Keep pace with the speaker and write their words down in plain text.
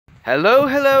Hello,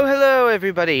 hello, hello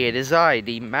everybody, it is I,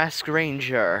 the Masked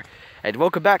Ranger, and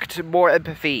welcome back to More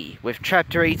Empathy with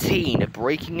Chapter 18,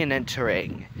 Breaking and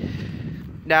Entering.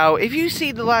 Now, if you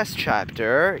see the last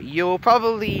chapter, you'll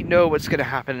probably know what's going to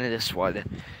happen in this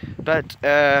one, but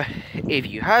if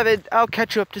you haven't, I'll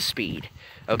catch you up to speed,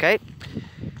 okay?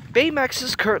 Baymax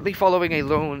is currently following a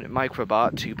lone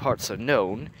microbot to parts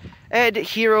unknown, and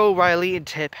Hiro, Riley, and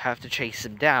Tip have to chase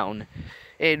him down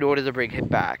in order to bring him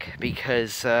back,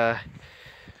 because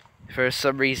for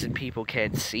some reason people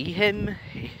can't see him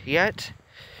yet.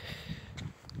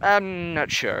 I'm not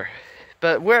sure,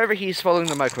 but wherever he's following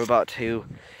the microbot to,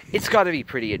 it's gotta be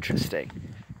pretty interesting.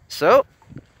 So,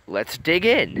 let's dig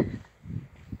in.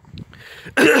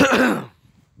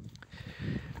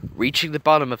 Reaching the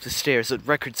bottom of the stairs at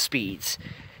record speeds,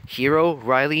 Hiro,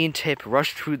 Riley, and Tip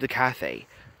rushed through the cafe,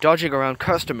 dodging around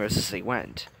customers as they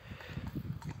went.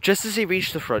 Just as they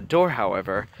reached the front door,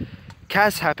 however,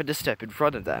 Cass happened to step in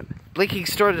front of them, blinking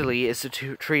sturdily as the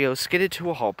trio skidded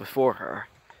to a halt before her.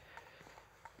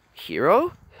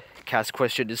 "Hiro?" Cass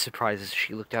questioned in surprise as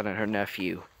she looked down at her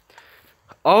nephew.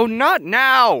 "Oh, not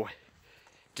now!"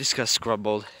 Disgust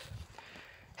grumbled.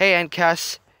 "Hey, Aunt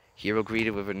Cass," Hiro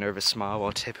greeted with a nervous smile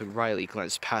while Tip and Riley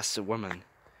glanced past the woman.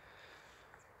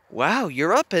 "Wow,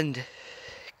 you're up and..."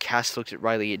 Cass looked at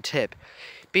Riley and Tip,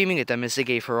 beaming at them as they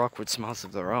gave her awkward smiles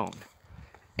of their own.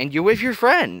 "And you're with your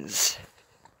friends?"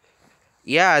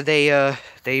 "Yeah,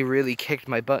 they really kicked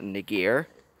my butt into gear,"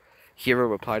 Hiro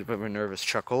replied with a nervous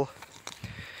chuckle.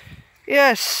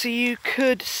 "Yes, you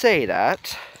could say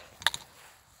that."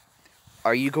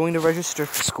 "Are you going to register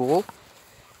for school?"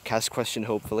 Cass questioned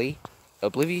hopefully,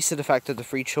 oblivious to the fact that the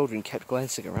three children kept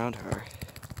glancing around her.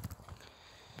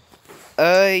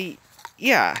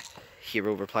 Yeah,"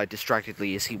 Hiro replied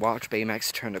distractedly as he watched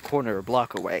Baymax turn a corner a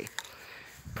block away,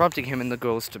 prompting him and the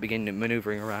girls to begin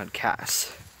maneuvering around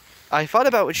Cass. "I thought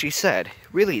about what she said.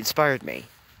 Really inspired me.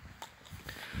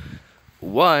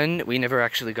 One, we never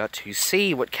actually got to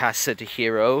see what Cass said to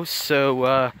Hiro,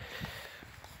 so,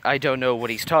 I don't know what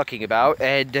he's talking about,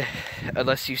 and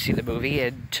unless you see the movie,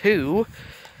 and two,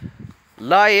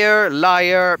 liar,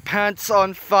 liar, pants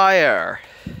on fire."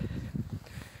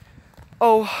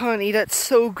 "Oh, honey, that's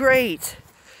so great,"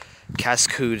 Cass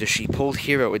cooed as she pulled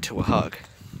Hiro into a hug.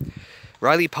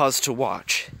 Riley paused to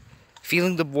watch,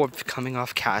 feeling the warmth coming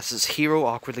off Cass as Hiro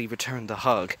awkwardly returned the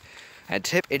hug, and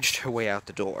Tip inched her way out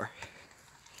the door.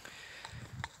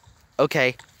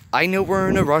 "Okay, I know we're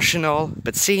in a rush and all,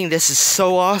 but seeing this is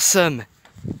so awesome,"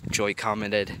 Joy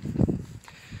commented.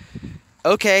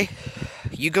 "Okay,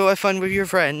 you go have fun with your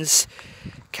friends,"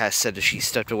 Cass said as she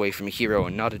stepped away from Hiro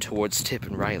and nodded towards Tip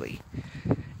and Riley.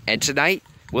 "And tonight,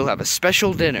 we'll have a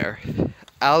special dinner.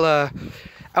 I'll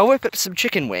whip up some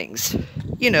chicken wings.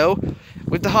 You know,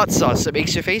 with the hot sauce that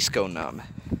makes your face go numb."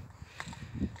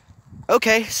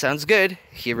 "Okay, sounds good,"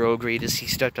 Hiro agreed as he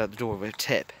stepped out the door with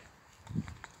Tip.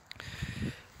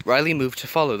 Riley moved to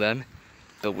follow them,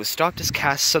 but was stopped as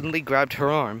Cass suddenly grabbed her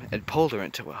arm and pulled her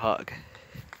into a hug.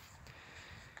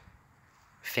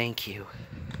 "Thank you,"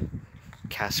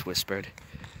 Cass whispered,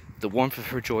 the warmth of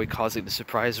her joy causing the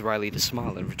surprised Riley to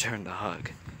smile and return the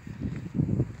hug.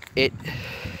 It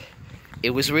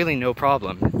was really no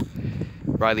problem,"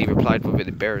 Riley replied with an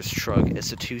embarrassed shrug as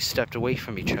the two stepped away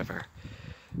from each other,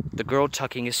 the girl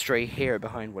tucking a stray hair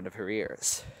behind one of her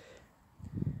ears.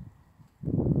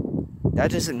 "That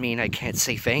doesn't mean I can't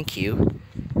say thank you,"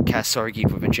 Cass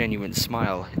argued with a genuine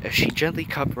smile as she gently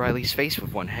cupped Riley's face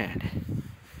with one hand.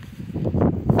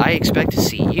 "I expect to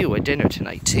see you at dinner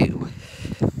tonight, too."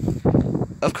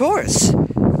 "Of course,"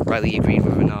 Riley agreed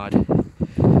with a nod.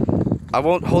 "I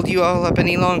won't hold you all up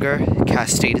any longer,"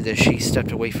 Cass stated as she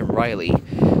stepped away from Riley,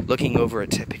 looking over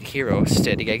at Tip and Hiro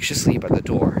standing anxiously by the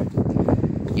door.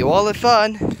 "You all have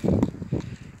fun."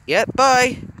 "Yep,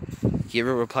 bye,"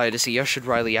 Hiro replied as he ushered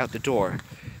Riley out the door,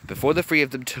 before the three of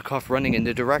them took off running in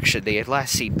the direction they had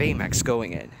last seen Baymax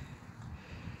going in.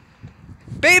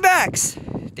 "Baymax!"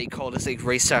 they called as they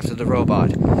raced after the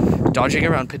robot, dodging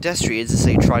around pedestrians as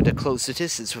they tried to close the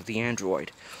distance with the android,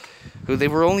 who they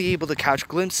were only able to catch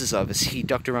glimpses of as he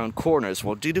ducked around corners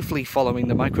while dutifully following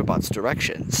the microbot's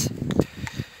directions.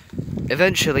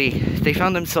 Eventually, they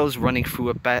found themselves running through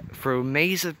a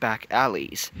maze of back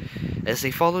alleys as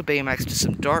they followed Baymax to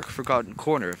some dark, forgotten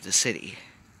corner of the city.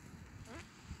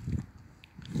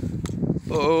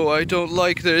 "Oh, I don't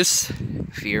like this,"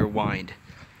 Fear whined.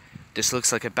 "This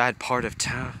looks like a bad part of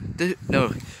town.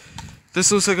 This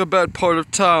looks like a bad part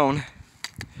of town.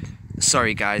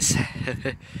 Sorry, guys."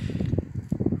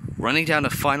 Running down a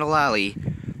final alley,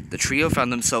 the trio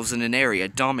found themselves in an area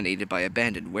dominated by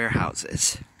abandoned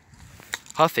warehouses.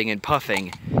 Huffing and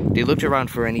puffing, they looked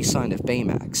around for any sign of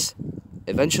Baymax,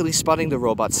 eventually spotting the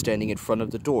robot standing in front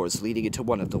of the doors leading into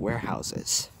one of the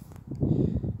warehouses.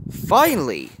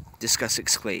 "Finally!" Disgust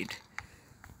exclaimed.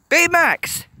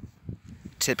 "Baymax!"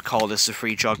 Tip called as the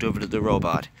three jogged over to the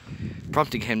robot,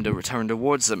 prompting him to return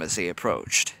towards them as they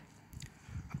approached.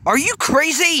 "Are you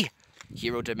crazy?"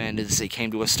 Hiro demanded as they came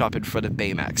to a stop in front of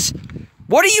Baymax.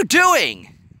 "What are you doing?"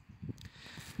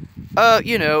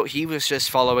 He was just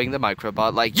following the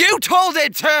microbot like you told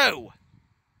it to!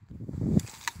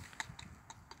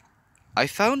 "I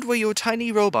found where your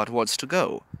tiny robot wants to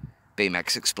go,"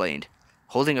 Baymax explained,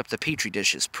 holding up the petri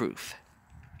dish as proof.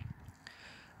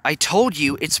 "I told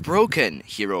you it's broken,"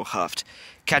 Hiro huffed,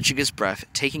 catching his breath,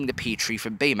 taking the petri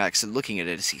from Baymax and looking at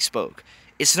it as he spoke.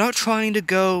 "It's not trying to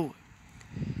go..."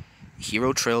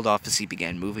 Hiro trailed off as he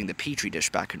began moving the petri dish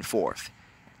back and forth,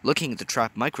 looking at the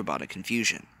trapped microbot in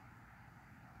confusion.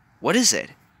 "What is it?"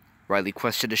 Riley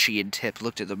questioned as she and Tip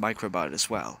looked at the microbot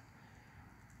as well.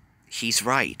 "He's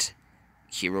right,"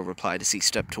 Hiro replied as he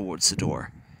stepped towards the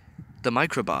door. "The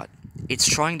microbot, it's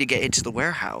trying to get into the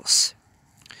warehouse.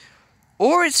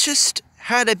 Or it's just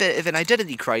had a bit of an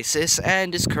identity crisis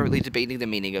and is currently debating the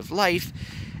meaning of life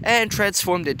and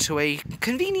transformed into a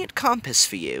convenient compass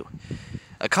for you.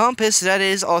 A compass that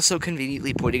is also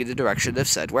conveniently pointing in the direction of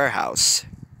said warehouse."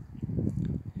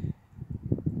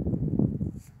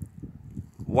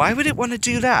 "Why would it want to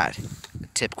do that?"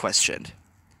 Tip questioned.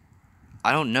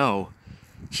 "I don't know,"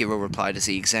 Hiro replied as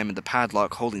he examined the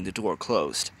padlock holding the door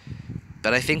closed.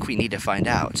 "But I think we need to find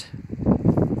out."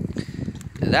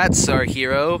 "That's our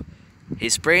hero.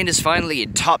 His brain is finally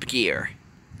in top gear."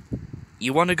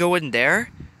 "You want to go in there?"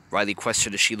 Riley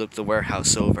questioned as she looked the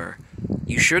warehouse over.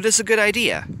 "You sure that's a good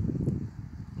idea?"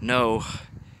 "No,"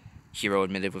 Hiro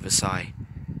admitted with a sigh.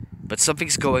 "But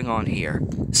something's going on here.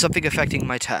 Something affecting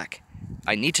my tech.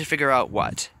 I need to figure out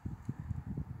what."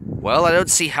 "Well, I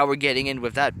don't see how we're getting in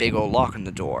with that big old lock on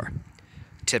the door,"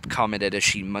 Tip commented as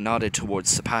she nodded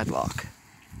towards the padlock.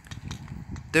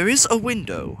 "There is a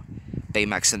window,"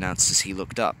 Baymax announced as he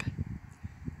looked up.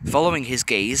 Following his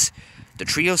gaze, the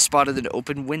trio spotted an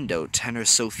open window 10 or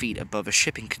so feet above a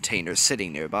shipping container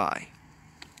sitting nearby.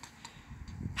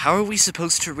 "How are we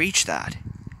supposed to reach that?"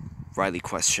 Riley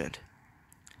questioned.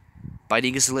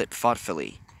 Biting his lip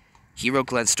thoughtfully, Hiro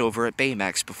glanced over at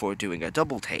Baymax before doing a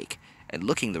double take and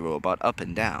looking the robot up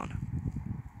and down.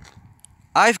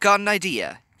 "I've got an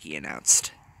idea," he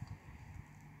announced.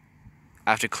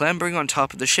 After clambering on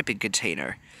top of the shipping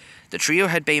container, the trio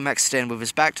had Baymax stand with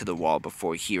his back to the wall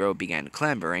before Hiro began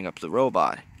clambering up the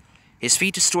robot, his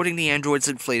feet distorting the android's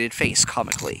inflated face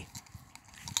comically.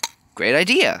 "Great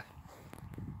idea!"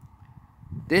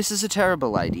 "This is a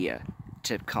terrible idea,"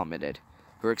 Tip commented,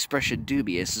 her expression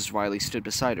dubious as Riley stood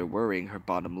beside her, worrying her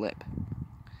bottom lip.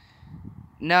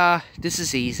 "Nah, this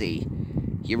is easy,"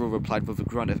 Hiro replied with a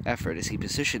grunt of effort as he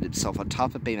positioned himself on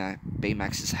top of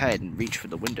Baymax's head and reached for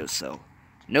the windowsill.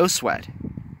 "No sweat."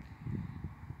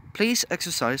 "Please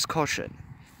exercise caution,"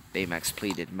 Baymax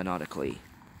pleaded monotonically.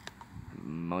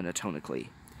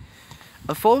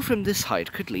 "A fall from this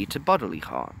height could lead to bodily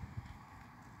harm."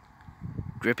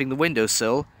 Gripping the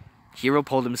windowsill, Hiro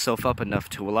pulled himself up enough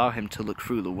to allow him to look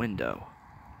through the window.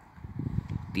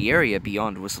 The area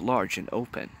beyond was large and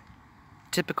open,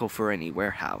 typical for any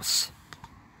warehouse.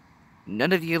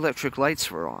 None of the electric lights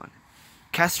were on,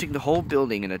 casting the whole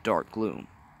building in a dark gloom.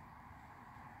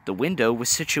 The window was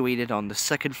situated on the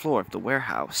second floor of the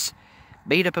warehouse,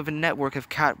 made up of a network of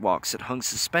catwalks that hung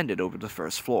suspended over the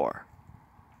first floor.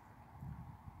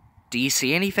 "Do you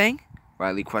see anything?"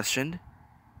 Riley questioned.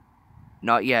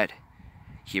 "Not yet,"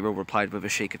 Hiro replied with a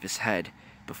shake of his head,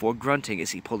 before grunting as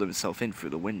he pulled himself in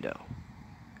through the window.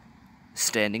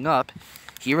 Standing up,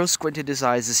 Hiro squinted his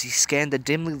eyes as he scanned the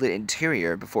dimly lit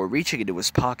interior before reaching into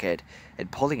his pocket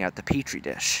and pulling out the petri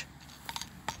dish.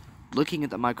 Looking at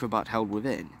the microbot held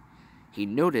within, he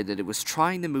noted that it was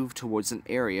trying to move towards an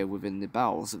area within the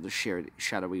bowels of the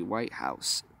shadowy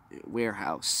warehouse.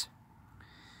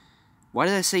 Why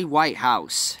did I say White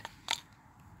House?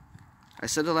 I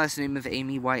said the last name of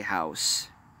Amy Whitehouse.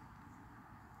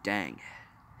 Dang.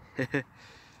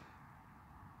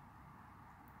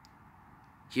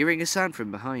 Hearing a sound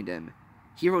from behind him,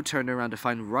 Hiro turned around to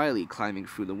find Riley climbing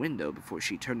through the window before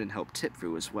she turned and helped Tip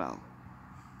through as well.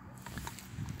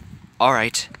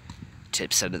 "Alright,"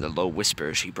 Tip said in a low whisper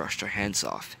as she brushed her hands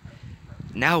off.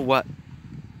 "Now what?"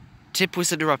 Tip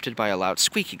was interrupted by a loud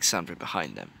squeaking sound from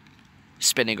behind them.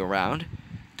 Spinning around,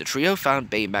 the trio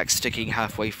found Baymax sticking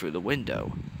halfway through the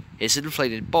window, his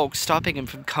inflated bulk stopping him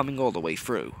from coming all the way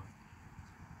through.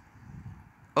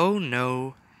 "Oh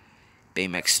no,"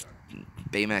 Baymax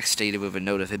Baymax stated with a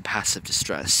note of impassive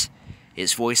distress,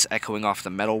 his voice echoing off the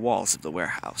metal walls of the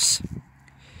warehouse.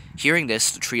 Hearing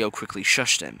this, the trio quickly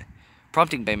shushed him,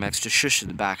 prompting Baymax to shush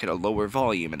them back at a lower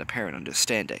volume in apparent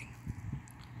understanding.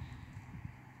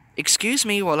 "Excuse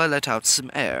me while I let out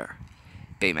some air,"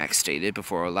 Baymax stated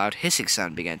before a loud hissing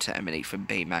sound began to emanate from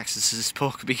Baymax as his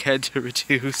bulk began to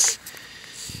reduce.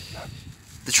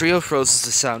 The trio froze as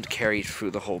the sound carried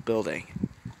through the whole building,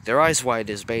 their eyes wide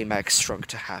as Baymax shrunk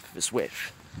to half of his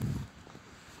width.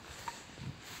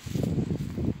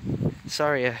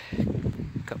 Sorry, a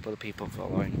couple of people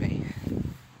following me.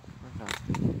 Oh,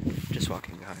 no, just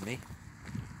walking behind me.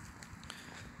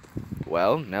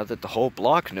 "Well, now that the whole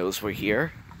block knows we're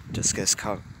here," Discuss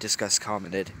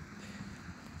commented.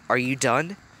 "Are you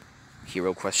done?"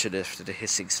 Hiro questioned after the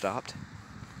hissing stopped.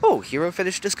 "Oh, Hiro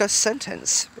finished Discuss'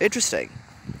 sentence. Interesting."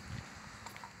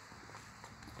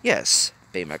 "Yes,"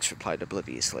 Baymax replied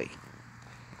obliviously.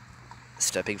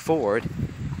 Stepping forward,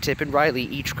 Tip and Riley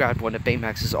each grabbed one of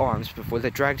Baymax's arms before they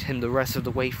dragged him the rest of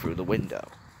the way through the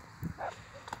window.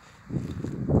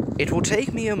 "It will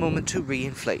take me a moment to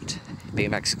re-inflate,"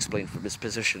 Baymax explained from his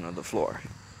position on the floor.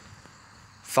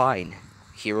 "Fine,"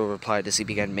 Hiro replied as he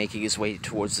began making his way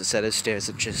towards the set of stairs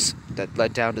that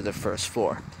led down to the first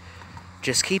floor.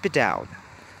 "Just keep it down."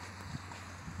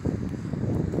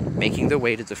 Making their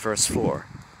way to the first floor,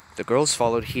 the girls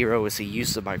followed Hiro as he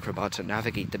used the microbot to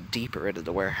navigate them deeper into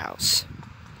the warehouse.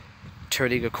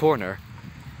 Turning a corner,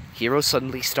 Hiro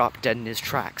suddenly stopped dead in his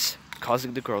tracks,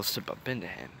 causing the girls to bump into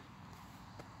him.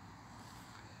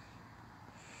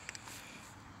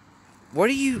 "What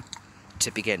are you—"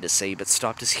 Tip began to say, but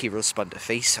stopped as Hiro spun to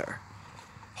face her,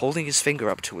 holding his finger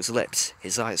up to his lips,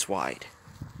 his eyes wide.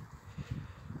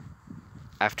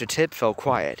 After Tip fell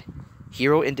quiet,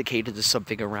 Hiro indicated to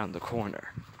something around the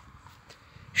corner.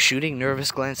 Shooting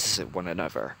nervous glances at one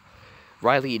another,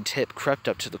 Riley and Tip crept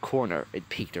up to the corner and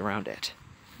peeked around it.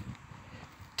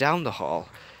 Down the hall,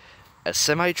 a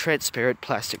semi-transparent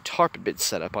plastic tarp had been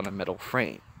set up on a metal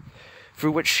frame,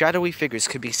 through which shadowy figures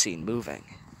could be seen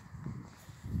moving.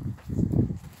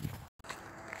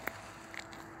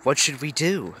 "What should we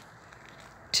do?"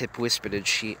 Tip whispered as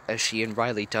she and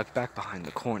Riley ducked back behind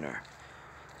the corner.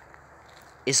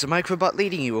 "Is the microbot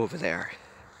leading you over there?"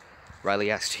 Riley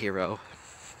asked Hiro.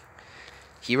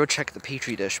 Hiro checked the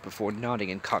petri dish before nodding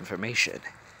in confirmation.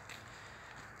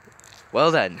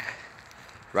 "Well then,"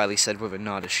 Riley said with a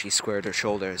nod as she squared her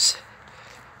shoulders,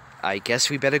 "I guess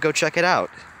we better go check it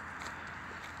out."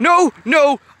 "No!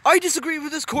 No! I disagree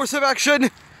with this course of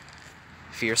action!"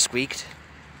 Fear squeaked.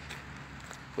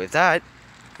 With that,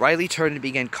 Riley turned and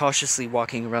began cautiously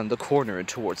walking around the corner and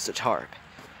towards the tarp.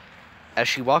 As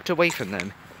she walked away from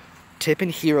them, Tip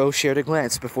and Hiro shared a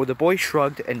glance before the boy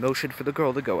shrugged and motioned for the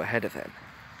girl to go ahead of him.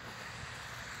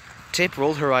 Tip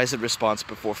rolled her eyes in response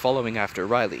before following after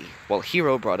Riley, while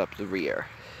Hiro brought up the rear.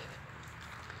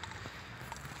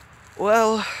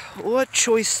 "Well, what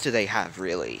choice do they have,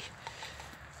 really?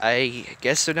 I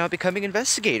guess they're now becoming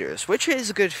investigators, which is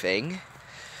a good thing.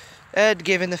 And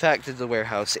given the fact that the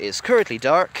warehouse is currently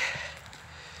dark,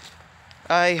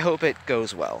 I hope it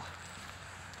goes well."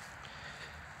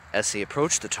 As they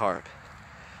approached the tarp,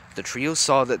 the trio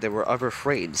saw that there were other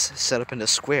frames set up in a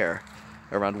square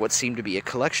around what seemed to be a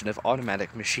collection of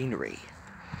automatic machinery,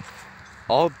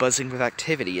 all buzzing with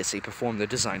activity as they performed their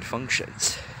design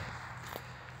functions.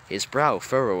 His brow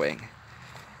furrowing,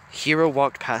 Hiro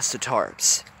walked past the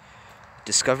tarps,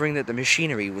 discovering that the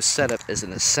machinery was set up as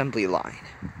an assembly line,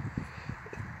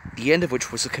 the end of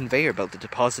which was a conveyor belt that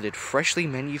deposited freshly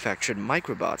manufactured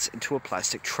microbots into a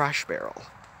plastic trash barrel.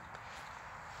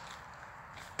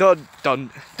 Dun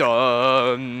dun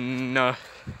dun!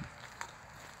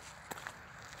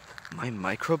 "My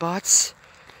microbots?"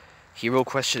 Hiro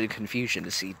questioned in confusion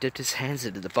as he dipped his hands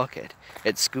into the bucket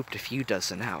and scooped a few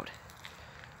dozen out.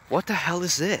 "What the hell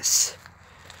is this?"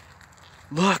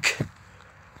 "Look!"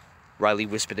 Riley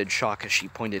whispered in shock as she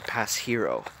pointed past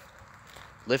Hiro.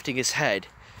 Lifting his head,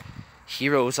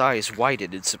 Hiro's eyes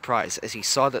widened in surprise as he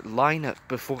saw that lined up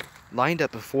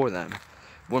before them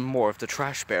were more of the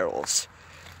trash barrels.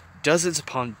 Dozens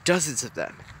upon dozens of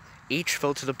them, each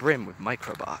filled to the brim with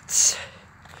microbots.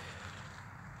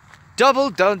 Double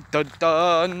dun dun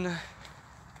dun!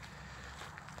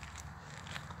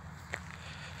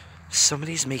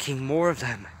 "Somebody's making more of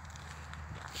them,"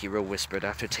 Hiro whispered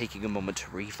after taking a moment to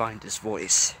re-find his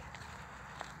voice.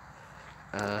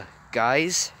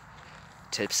 Guys?"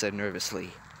 Tip said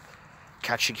nervously,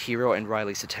 catching Hiro and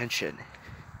Riley's attention.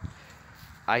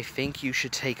 "I think you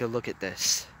should take a look at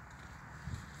this."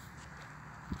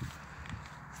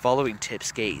 Following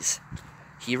Tip's gaze,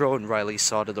 Hiro and Riley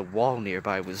saw that the wall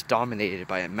nearby was dominated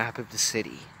by a map of the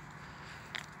city,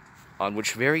 on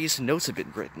which various notes had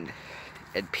been written,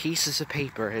 and pieces of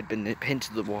paper had been pinned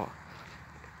to the wall,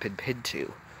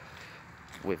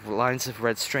 with lines of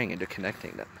red string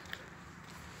interconnecting them.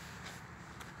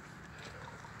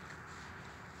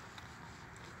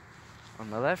 On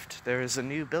my left, there is a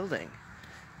new building,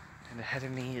 and ahead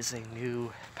of me is a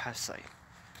new path site,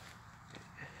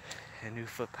 a new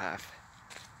footpath.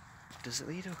 Does it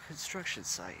lead to a construction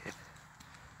site?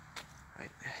 Right.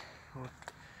 Well,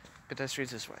 pedestrians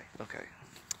this way. Okay.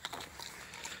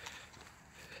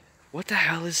 What the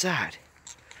hell is that?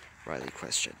 Riley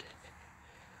questioned.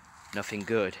 Nothing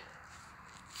good,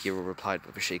 Hiro replied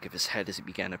with a shake of his head as he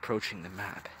began approaching the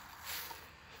map.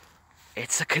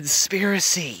 It's a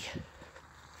conspiracy!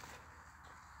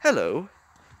 Hello,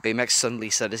 Baymax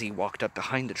suddenly said as he walked up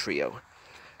behind the trio,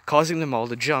 causing them all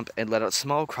to jump and let out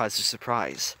small cries of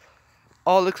surprise,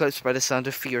 all eclipsed by the sound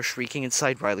of fear shrieking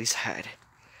inside Riley's head.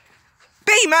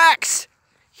 Baymax!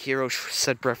 Hiro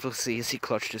said breathlessly as he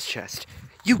clutched his chest.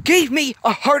 You gave me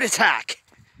a heart attack!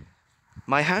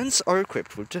 My hands are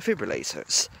equipped with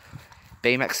defibrillators,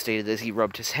 Baymax stated as he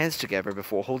rubbed his hands together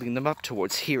before holding them up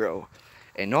towards Hiro,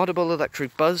 an audible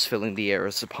electric buzz filling the air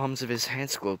as the palms of his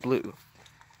hands glowed blue.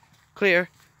 Clear.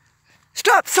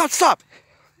 Stop! Stop! Stop!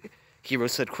 Hiro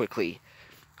said quickly,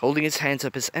 holding his hands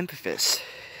up as emphasis,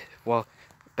 while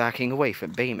backing away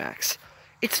from Baymax.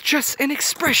 It's just an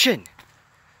expression!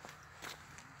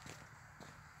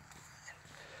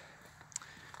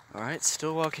 Alright,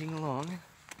 still walking along.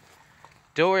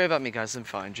 Don't worry about me, guys, I'm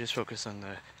fine. Just focus on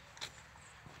the...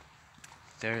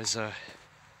 There's a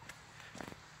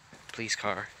police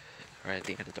car right at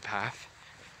the end of the path.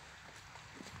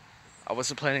 I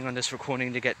wasn't planning on this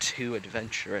recording to get too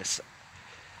adventurous,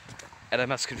 and I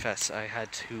must confess, I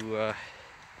had to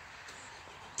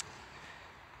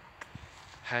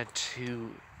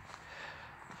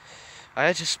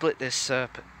split this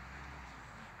up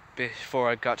before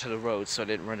I got to the road so I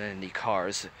didn't run into any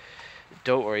cars.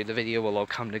 Don't worry, the video will all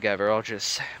come together. I'll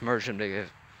just merge them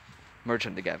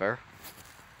together.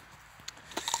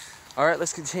 Alright,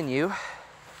 let's continue.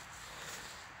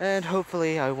 And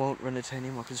hopefully I won't run into any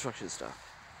more construction stuff.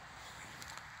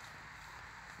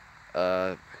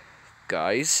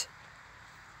 Guys?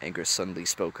 Anger suddenly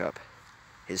spoke up,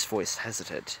 his voice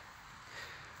hesitant.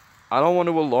 I don't want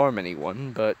to alarm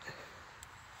anyone, but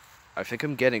I think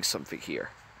I'm getting something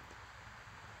here.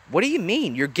 What do you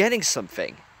mean, you're getting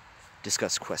something?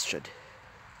 Disgust questioned.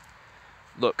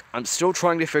 Look, I'm still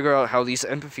trying to figure out how these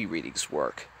empathy readings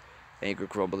work, Anger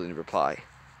grumbled in reply.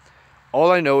 All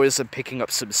I know is I'm picking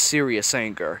up some serious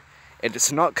anger, and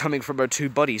it's not coming from our two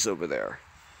buddies over there.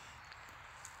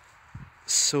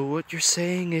 So what you're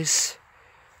saying is...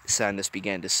 Sadness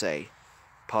began to say,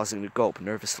 pausing to gulp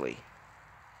nervously.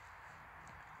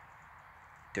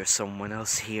 There's someone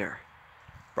else here,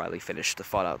 Riley finished the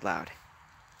thought out loud.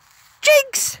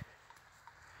 Jinx!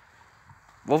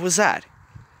 What was that?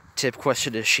 Tip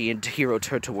questioned as she and Hiro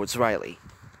turned towards Riley.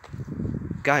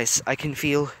 Guys, I can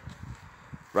feel...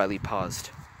 Riley paused,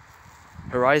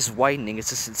 her eyes widening as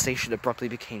the sensation abruptly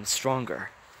became stronger.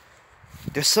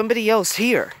 There's somebody else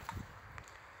here!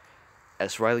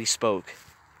 As Riley spoke,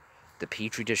 the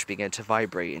petri dish began to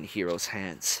vibrate in Hiro's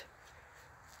hands.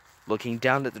 Looking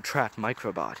down at the trapped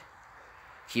microbot,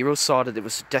 Hiro saw that it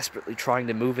was desperately trying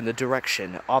to move in the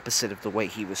direction opposite of the way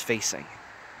he was facing.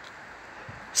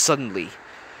 Suddenly,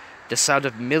 the sound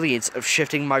of millions of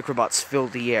shifting microbots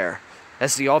filled the air,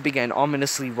 as they all began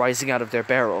ominously rising out of their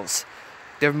barrels,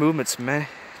 their movements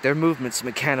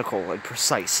mechanical and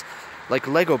precise, like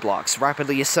Lego blocks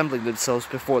rapidly assembling themselves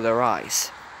before their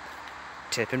eyes.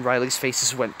 Tip and Riley's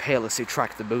faces went pale as they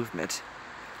tracked the movement,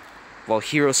 while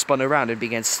Hiro spun around and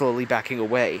began slowly backing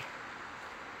away.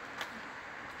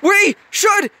 We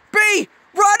should be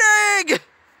running!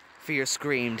 Fear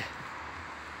screamed.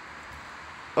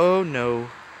 Oh no,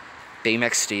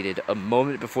 Baymax stated a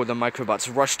moment before the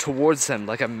microbots rushed towards them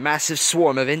like a massive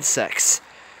swarm of insects.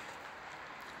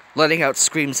 Letting out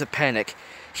screams of panic,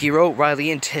 Hiro,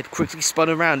 Riley, and Tip quickly spun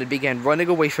around and began running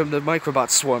away from the microbot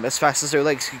swarm as fast as their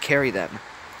legs could carry them.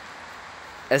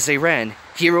 As they ran,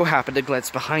 Hiro happened to glance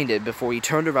behind him before he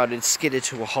turned around and skidded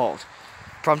to a halt,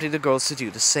 prompting the girls to do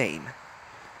the same.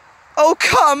 Oh,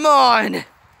 come on!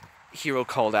 Hiro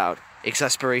called out,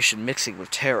 exasperation mixing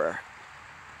with terror.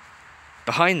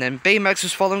 Behind them, Baymax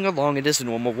was following along at his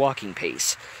normal walking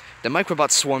pace, the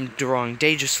microbot swarm drawing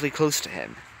dangerously close to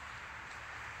him.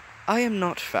 I am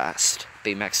not fast,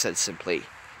 Baymax said simply.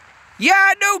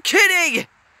 Yeah, no kidding!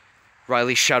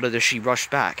 Riley shouted as she rushed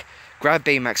back, grabbed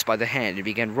Baymax by the hand, and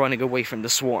began running away from the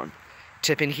swarm,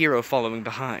 Tip and Hiro following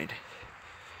behind.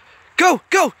 Go!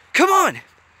 Go! Come on!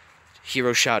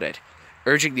 Hiro shouted,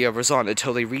 urging the others on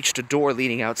until they reached a door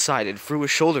leading outside and threw a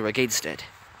shoulder against it.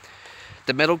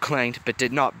 The metal clanged but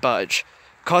did not budge,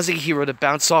 causing Hiro to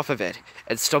bounce off of it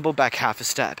and stumble back half a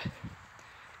step.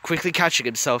 Quickly catching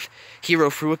himself, Hiro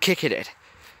threw a kick at it,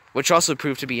 which also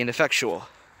proved to be ineffectual.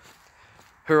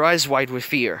 Her eyes wide with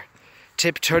fear,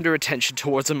 Tip turned her attention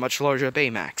towards a much larger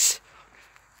Baymax.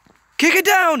 Kick it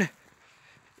down!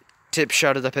 Tip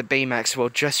shouted up at Baymax while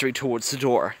gesturing towards the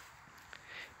door.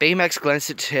 Baymax glanced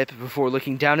at Tip before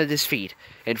looking down at his feet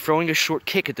and throwing a short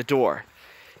kick at the door,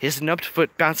 his nubbed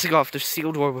foot bouncing off the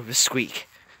steel door with a squeak.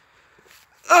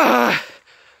 Ugh!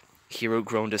 Hiro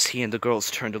groaned as he and the girls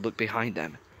turned to look behind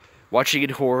them, watching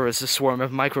in horror as the swarm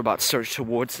of microbots surged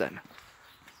towards them.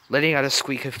 Letting out a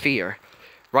squeak of fear,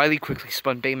 Riley quickly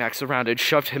spun Baymax around and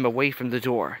shoved him away from the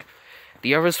door,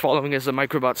 the others following as the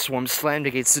microbot swarm slammed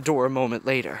against the door a moment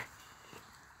later.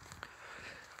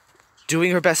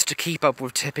 Doing her best to keep up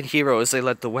with Tip and Hiro as they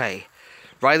led the way,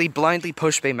 Riley blindly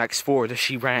pushed Baymax forward as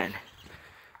she ran.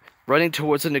 Running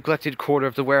towards a neglected corner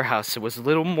of the warehouse that was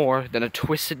little more than a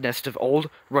twisted nest of old,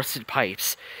 rusted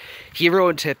pipes, Hiro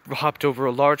and Tip hopped over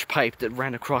a large pipe that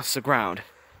ran across the ground.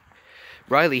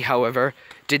 Riley, however,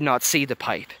 did not see the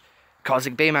pipe,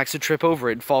 causing Baymax to trip over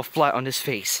it and fall flat on his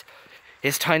face,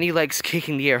 his tiny legs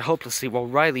kicking the air hopelessly while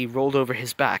Riley rolled over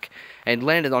his back and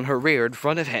landed on her rear in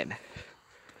front of him.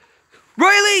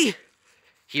 Riley!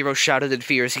 Hiro shouted in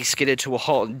fear as he skidded to a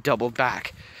halt and doubled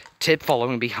back, Tip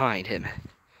following behind him.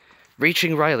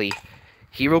 Reaching Riley,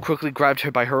 Hiro quickly grabbed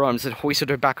her by her arms and hoisted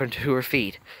her back onto her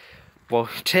feet, while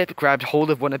Tip grabbed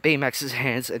hold of one of Baymax's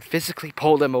hands and physically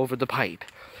pulled him over the pipe,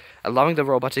 allowing the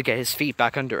robot to get his feet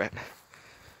back under him.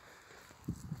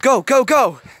 Go, go,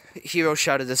 go! Hiro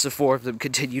shouted as the four of them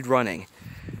continued running,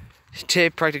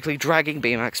 Tip practically dragging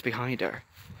Baymax behind her,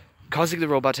 causing the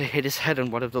robot to hit his head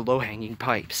on one of the low-hanging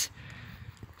pipes.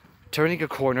 Turning a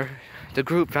corner, the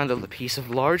group found a piece of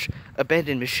large,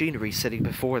 abandoned machinery sitting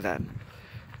before them,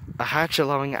 a hatch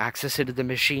allowing access into the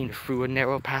machine through a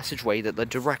narrow passageway that led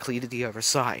directly to the other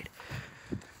side.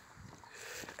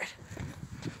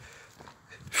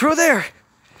 Through there!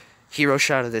 Hiro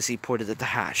shouted as he pointed at the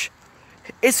hatch.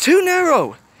 It's too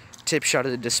narrow! Tip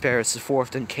shouted in despair as the four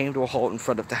of them came to a halt in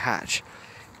front of the hatch.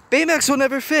 Baymax will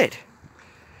never fit!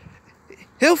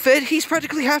 He'll fit, he's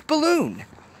practically half balloon!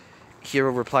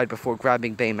 Hiro replied before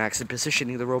grabbing Baymax and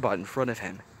positioning the robot in front of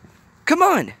him. Come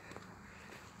on!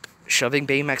 Shoving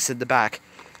Baymax in the back,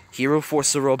 Hiro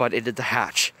forced the robot into the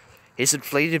hatch, his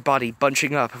inflated body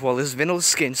bunching up while his vinyl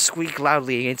skin squeaked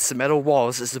loudly against the metal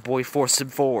walls as the boy forced him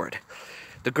forward,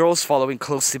 the girls following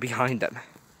closely behind them.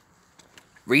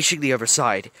 Reaching the other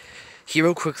side,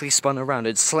 Hiro quickly spun around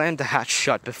and slammed the hatch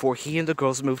shut before he and the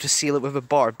girls moved to seal it with a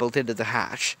bar built into the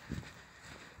hatch.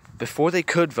 Before they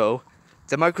could, though,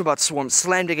 the microbot swarm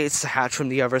slammed against the hatch from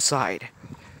the other side,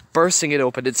 bursting it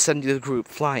open and sending the group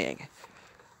flying,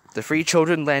 the three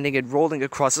children landing and rolling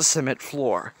across the cement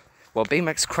floor, while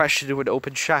Baymax crashed into an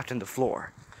open shaft in the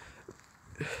floor.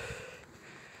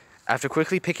 After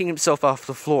quickly picking himself off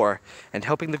the floor and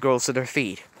helping the girls to their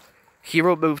feet,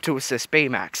 Hiro moved to assist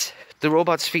Baymax, the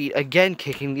robot's feet again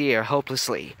kicking the air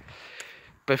helplessly,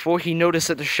 before he noticed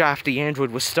that the shaft the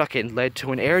android was stuck in led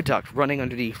to an air duct running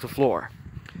underneath the floor.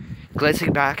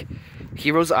 Glancing back,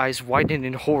 Hiro's eyes widened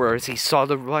in horror as he saw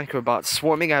the microbots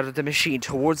swarming out of the machine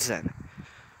towards them.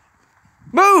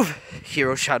 Move!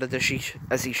 Hiro shouted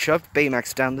as he shoved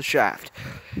Baymax down the shaft,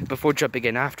 before jumping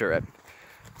in after him,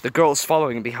 the girls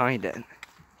following behind him.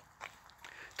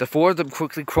 The four of them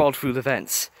quickly crawled through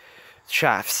the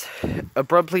shafts,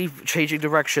 abruptly changing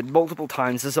direction multiple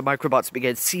times as the microbots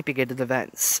began seeping into the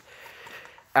vents.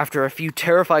 After a few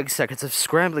terrifying seconds of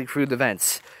scrambling through the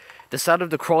vents, the sound of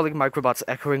the crawling microbots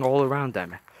echoing all around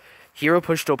them, Hiro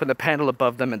pushed open the panel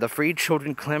above them and the freed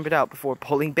children clambered out before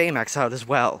pulling Baymax out as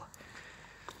well.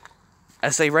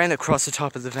 As they ran across the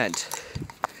top of the vent,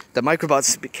 the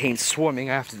microbots came swarming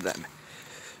after them,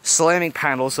 slamming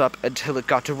panels up until it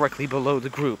got directly below the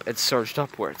group and surged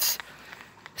upwards,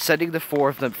 sending the four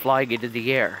of them flying into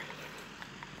the air.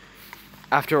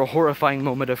 After a horrifying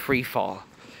moment of free fall,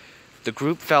 the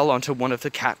group fell onto one of the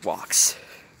catwalks.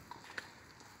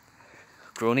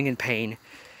 Groaning in pain,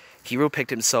 Hiro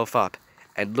picked himself up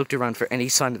and looked around for any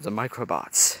sign of the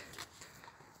microbots.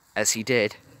 As he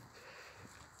did,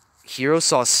 Hiro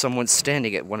saw someone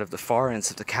standing at one of the far ends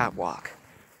of the catwalk.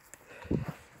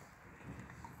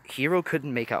 Hiro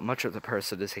couldn't make out much of the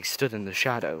person as he stood in the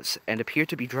shadows, and appeared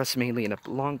to be dressed mainly in a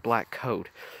long black coat,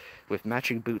 with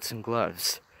matching boots and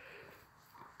gloves.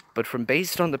 But from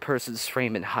based on the person's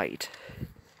frame and height,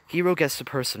 Hiro guessed the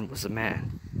person was a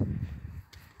man.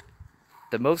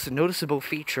 The most noticeable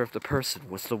feature of the person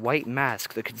was the white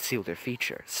mask that concealed their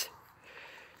features.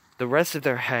 The rest of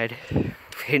their head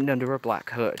hidden under a black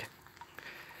hood.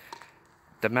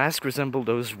 The mask resembled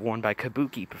those worn by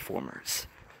kabuki performers,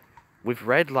 with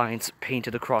red lines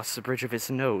painted across the bridge of its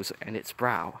nose and its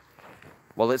brow,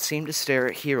 while it seemed to stare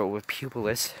at Hiro with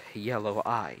pupilless, yellow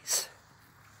eyes.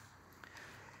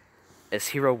 As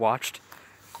Hiro watched,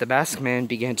 the masked man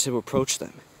began to approach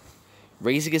them,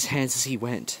 raising his hands as he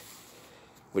went,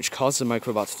 which caused the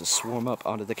microbots to swarm up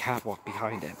onto the catwalk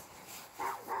behind him.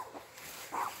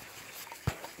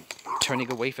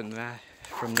 Turning away from the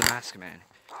masked man,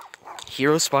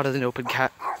 Hiro spotted an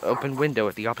open window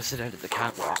at the opposite end of the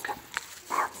catwalk.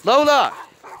 Lola!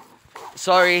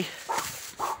 Sorry.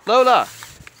 Lola!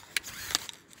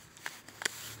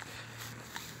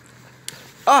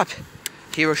 Up!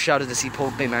 Hiro shouted as he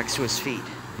pulled Baymax to his feet.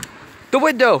 The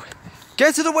window!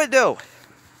 Get to the window!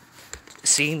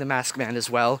 Seeing the masked man as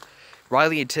well,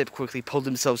 Riley and Tip quickly pulled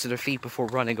themselves to their feet before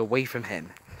running away from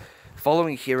him,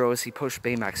 following Hiro as he pushed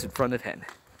Baymax in front of him.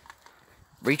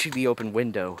 Reaching the open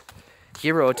window,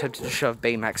 Hiro attempted to shove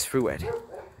Baymax through it,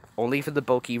 only for the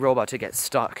bulky robot to get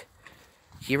stuck,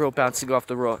 Hiro bouncing off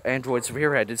the android's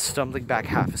rear end and stumbling back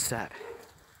half a step.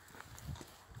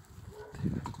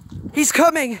 He's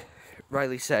coming!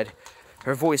 Riley said,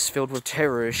 her voice filled with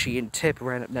terror as she and Tip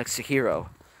ran up next to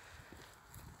Hiro.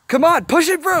 Come on, push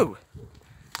it through!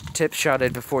 Tip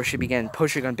shouted before she began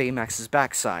pushing on Baymax's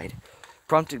backside,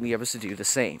 prompting the others to do the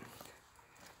same.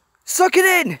 Suck it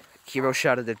in! Hiro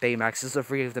shouted at Baymax as the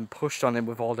three of them pushed on him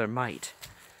with all their might.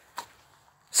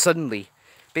 Suddenly,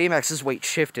 Baymax's weight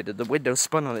shifted and the window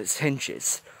spun on its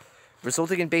hinges,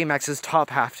 resulting in Baymax's top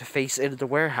half to face into the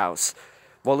warehouse,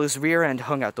 while his rear end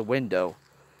hung out the window,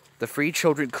 the three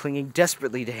children clinging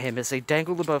desperately to him as they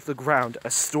dangled above the ground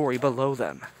a story below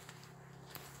them.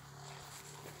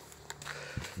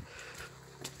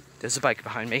 There's a bike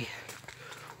behind me.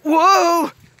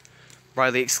 Whoa!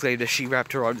 Riley exclaimed as she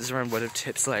wrapped her arms around one of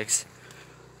Tip's legs.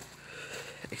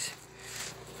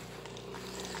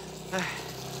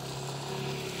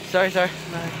 Sorry.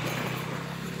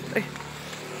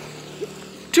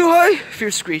 Too high!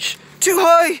 Fierce screeched. Too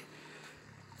high!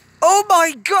 Oh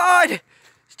my god!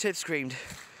 Tip screamed,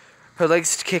 her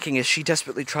legs kicking as she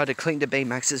desperately tried to cling to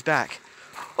Baymax's back.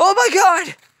 Oh my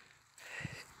god!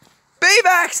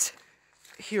 Baymax!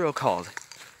 Hiro called,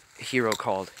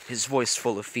 his voice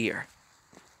full of fear.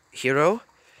 Hiro?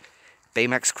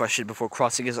 Baymax questioned before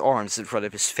crossing his arms in front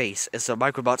of his face as the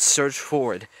microbot surged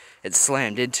forward and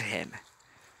slammed into him,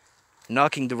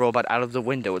 knocking the robot out of the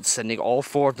window and sending all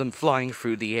four of them flying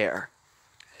through the air.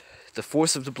 The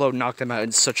force of the blow knocked them out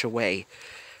in such a way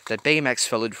that Baymax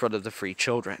fell in front of the three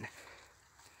children.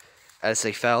 As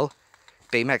they fell,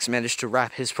 Baymax managed to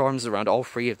wrap his arms around all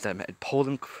three of them and pull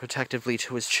them protectively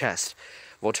to his chest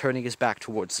while turning his back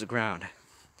towards the ground.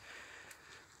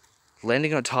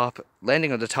 Landing on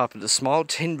the top of the small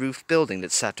tin-roofed building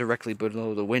that sat directly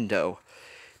below the window,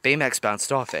 Baymax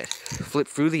bounced off it,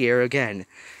 flipped through the air again,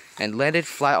 and landed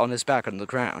flat on his back on the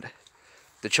ground,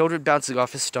 the children bouncing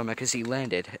off his stomach as he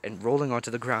landed and rolling onto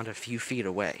the ground a few feet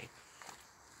away.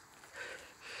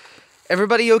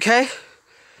 Everybody okay?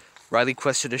 Riley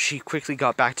questioned as she quickly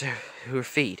got back to her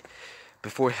feet,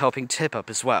 before helping Tip up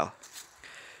as well.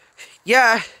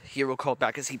 Yeah, Hiro called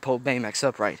back as he pulled Baymax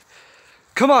upright.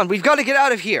 Come on, we've got to get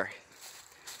out of here!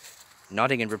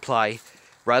 Nodding in reply,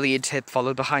 Riley and Tip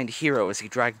followed behind Hiro as he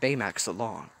dragged Baymax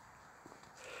along.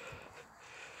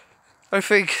 I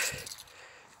think,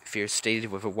 Fierce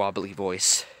stated with a wobbly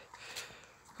voice,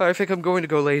 I think I'm going to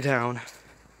go lay down.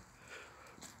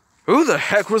 Who the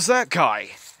heck was that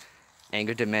guy?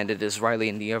 Anger demanded as Riley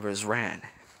and the others ran.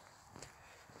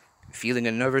 Feeling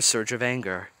another surge of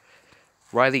anger,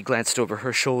 Riley glanced over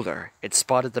her shoulder and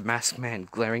spotted the masked man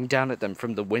glaring down at them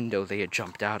from the window they had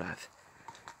jumped out of.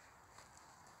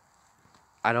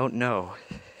 I don't know,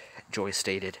 Joy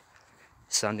stated,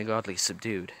 sounding oddly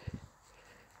subdued.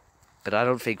 But I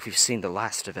don't think we've seen the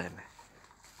last of him.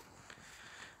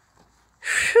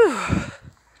 Phew.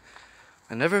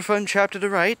 Another fun chapter to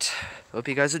write. Hope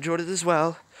you guys enjoyed it as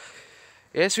well.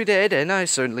 Yes, we did, and I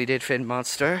certainly did,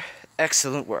 Finmonster.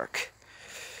 Excellent work.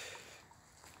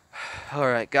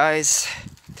 Alright, guys.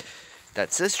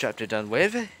 That's this chapter done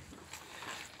with.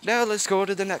 Now let's go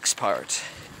to the next part,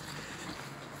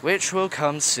 which will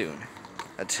come soon.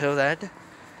 Until then,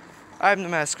 I'm the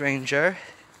Masked Ranger.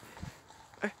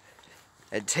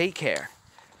 And take care.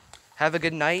 Have a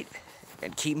good night,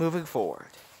 and keep moving forward.